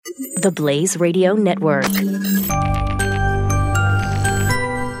The Blaze Radio Network.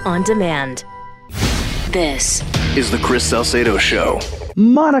 On demand. This is the Chris Salcedo Show.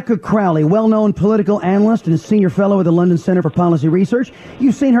 Monica Crowely, well-known political analyst and senior fellow at the London Center for Policy Research.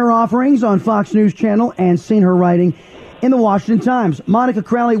 You've seen her offerings on Fox News Channel and seen her writing in the Washington Times. Monica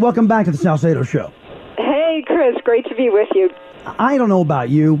Crowely, welcome back to the Salcedo Show. Hey, Chris. Great to be with you. I don't know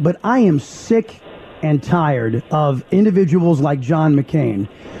about you, but I am sick and tired of individuals like John McCain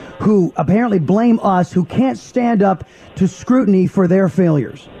who apparently blame us who can't stand up to scrutiny for their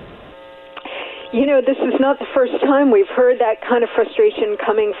failures. You know, this is not the first time we've heard that kind of frustration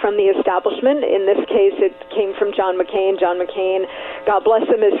coming from the establishment. In this case, it came from John McCain. John McCain, God bless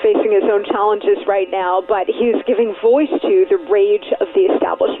him, is facing his own challenges right now, but he's giving voice to the rage of the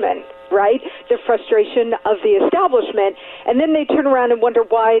establishment, right? The frustration of the establishment. And then they turn around and wonder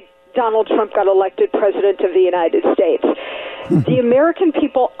why Donald Trump got elected president of the United States. The American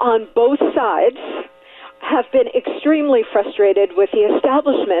people on both sides have been extremely frustrated with the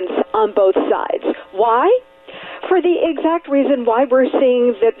establishments on both sides. Why? For the exact reason why we're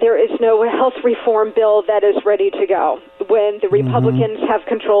seeing that there is no health reform bill that is ready to go when the Republicans have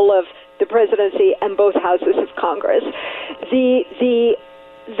control of the presidency and both houses of Congress.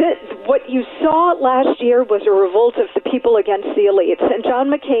 What you saw last year was a revolt of the people against the elites, and John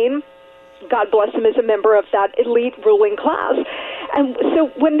McCain, God bless him, is a member of that elite ruling class. And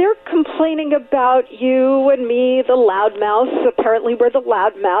so when they're complaining about you and me, the loudmouths, apparently we're the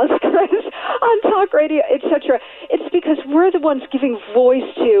loudmouths on talk radio, etc., it's because we're the ones giving voice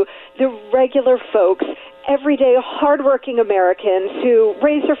to the regular folks, everyday, hardworking Americans who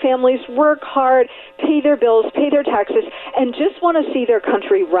raise their families, work hard, pay their bills, pay their taxes, and just want to see their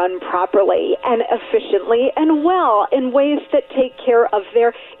country run properly and efficiently and well in ways that take care of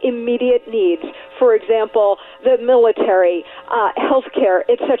their immediate needs. For example, the military, healthcare,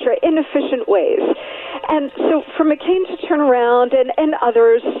 etc., in efficient ways. And so for McCain to turn around and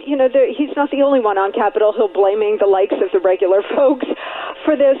others, you know, he's not the only one on Capitol Hill blaming the likes of the regular folks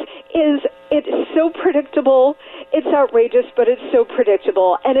for this. It's so predictable, it's outrageous, but it's so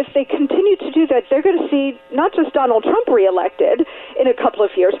predictable. And if they continue to do that, they're going to see not just Donald Trump reelected in a couple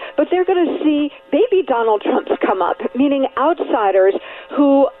of years, but they're going to see baby Donald Trumps come up, meaning outsiders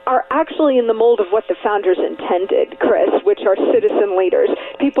who are actually in the mold of what the founders intended, Chris, which are citizen leaders,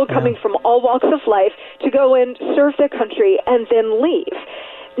 people coming from all walks of life to go and serve their country and then leave.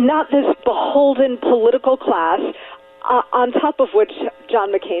 Not this beholden political class on top of which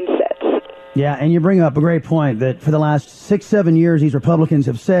John McCain sits. Yeah, and you bring up a great point that for the last 6-7 years, these Republicans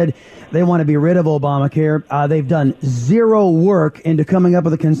have said they want to be rid of Obamacare. They've done zero work into coming up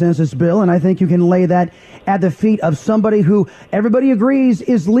with a consensus bill, and I think you can lay that at the feet of somebody who everybody agrees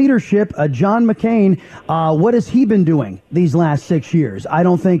is leadership, John McCain. What has he been doing these last 6 years? I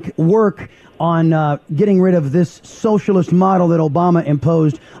don't think work on getting rid of this socialist model that Obama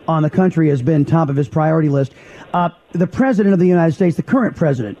imposed on the country has been top of his priority list. The president of the United States, the current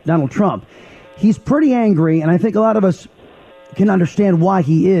president, Donald Trump, he's pretty angry, and I think a lot of us can understand why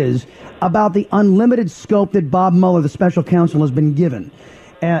he is, about the unlimited scope that Bob Mueller, the special counsel, has been given.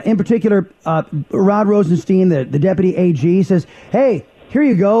 In particular, Rod Rosenstein, the deputy AG, says, hey, here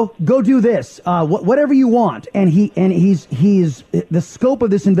you go do this, whatever you want. And he's the scope of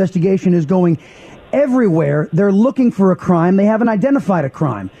this investigation is going everywhere. They're looking for a crime. They haven't identified a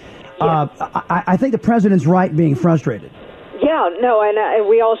crime. I think the president's right being frustrated. Yeah, no, and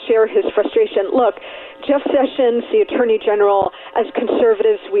we all share his frustration. Look, Jeff Sessions, the Attorney General, as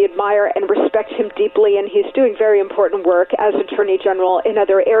conservatives, we admire and respect him deeply, and he's doing very important work as Attorney General in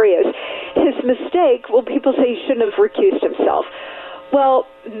other areas. His mistake, well, people say he shouldn't have recused himself. Well,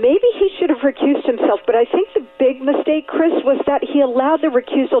 maybe he should have recused himself, but I think the big mistake, Chris, was that he allowed the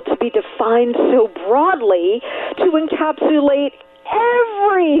recusal to be defined so broadly to encapsulate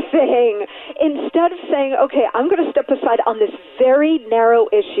everything, instead of saying, okay, I'm going to step aside on this very narrow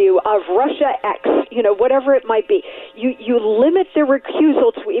issue of Russia X, whatever it might be. You limit the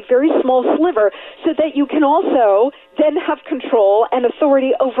recusal to a very small sliver so that you can also then have control and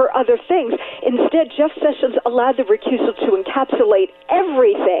authority over other things. Instead, Jeff Sessions allowed the recusal to encapsulate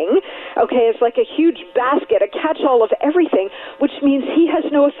everything. Okay, it's like a huge basket, a catch-all of everything, which means he has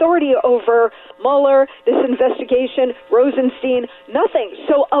no authority over Mueller, this investigation, Rosenstein, nothing.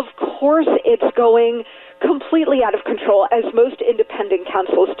 So, of course, it's going completely out of control, as most independent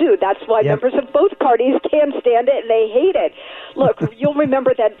counsels do. That's why members of both parties can't stand it and they hate it. Look, you'll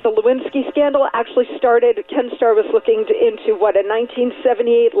remember that the Lewinsky scandal actually started, Ken Starr was looking into a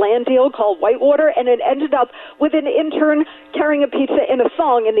 1978 land deal called Whitewater, and it ended up with an intern carrying a pizza in a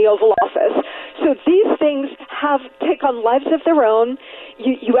thong in the Oval Office. So these things take on lives of their own.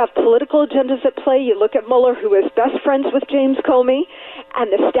 you have political agendas at play. You look at Mueller, who is best friends with James Comey,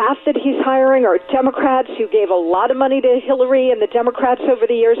 and the staff that he's hiring are Democrats who gave a lot of money to Hillary and the Democrats over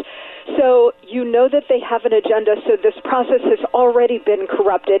the years. So you know that they have an agenda. So this process has already been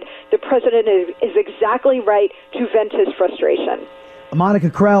corrupted. The president is exactly right to vent his frustration. Monica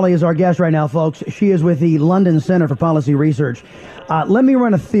Crowely is our guest right now, folks. She is with the London Center for Policy Research. Let me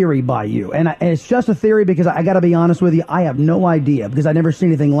run a theory by you. And it's just a theory because I got to be honest with you. I have no idea because I've never seen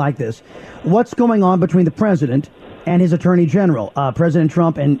anything like this. What's going on between the president and his attorney general, President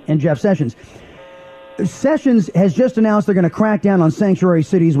Trump and Jeff Sessions? Sessions has just announced they're going to crack down on sanctuary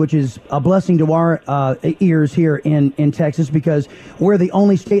cities, which is a blessing to our ears here in Texas because we're the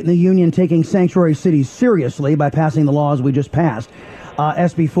only state in the union taking sanctuary cities seriously by passing the laws we just passed,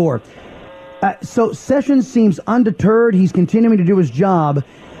 SB 4. So Sessions seems undeterred. He's continuing to do his job.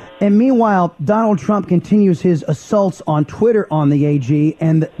 And meanwhile, Donald Trump continues his assaults on Twitter on the AG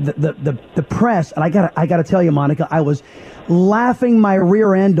and the press. And I gotta tell you, Monica, I was laughing my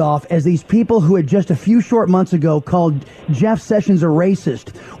rear end off as these people who had just a few short months ago called Jeff Sessions a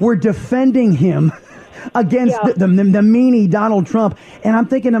racist were defending him against the meanie Donald Trump. And I'm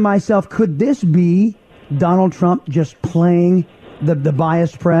thinking to myself, could this be Donald Trump just playing the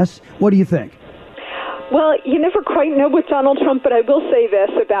biased press? What do you think? Well, you never quite know with Donald Trump, but I will say this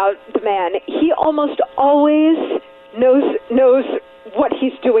about the man. He almost always knows what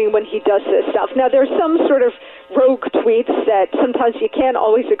he's doing when he does this stuff. Now, there's some sort of rogue tweets that sometimes you can't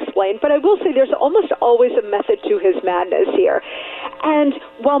always explain, but I will say there's almost always a method to his madness here. And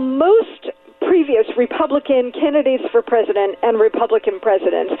while most previous Republican candidates for president and Republican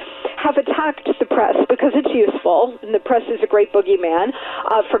presidents have attacked the press because it's useful, and the press is a great boogeyman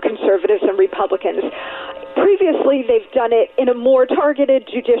for conservatives and Republicans. Previously, they've done it in a more targeted,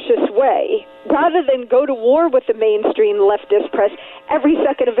 judicious way. Rather than go to war with the mainstream leftist press every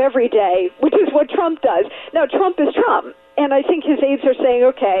second of every day, which is what Trump does. Now, Trump is Trump. And I think his aides are saying,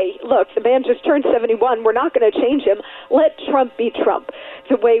 okay, look, the man just turned 71. We're not going to change him. Let Trump be Trump.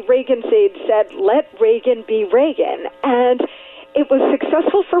 The way Reagan's aides said, let Reagan be Reagan. And it was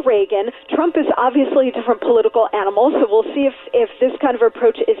successful for Reagan. Trump is obviously a different political animal, so we'll see if this kind of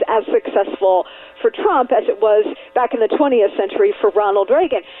approach is as successful for Trump as it was back in the 20th century for Ronald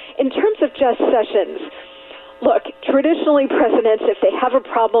Reagan. In terms of Jeff Sessions, look, traditionally presidents, if they have a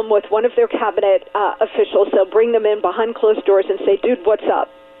problem with one of their cabinet officials, they'll bring them in behind closed doors and say, dude, what's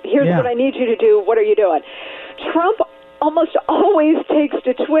up? Here's what I need you to do. What are you doing? Trump almost always takes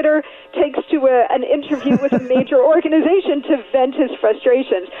to Twitter, takes to an interview with a major organization to vent his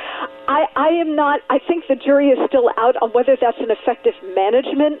frustrations. I think the jury is still out on whether that's an effective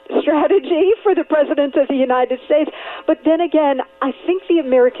management strategy for the President of the United States. But then again, I think the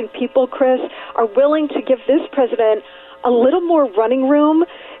American people, Chris, are willing to give this president a little more running room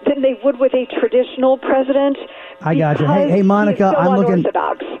than they would with a traditional president. I got you. Hey, Monica, I'm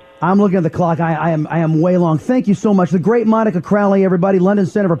looking at the clock. I am way long. Thank you so much. The great Monica Crowley, everybody, London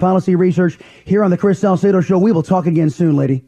Center for Policy Research here on the Chris Salcedo Show. We will talk again soon, lady.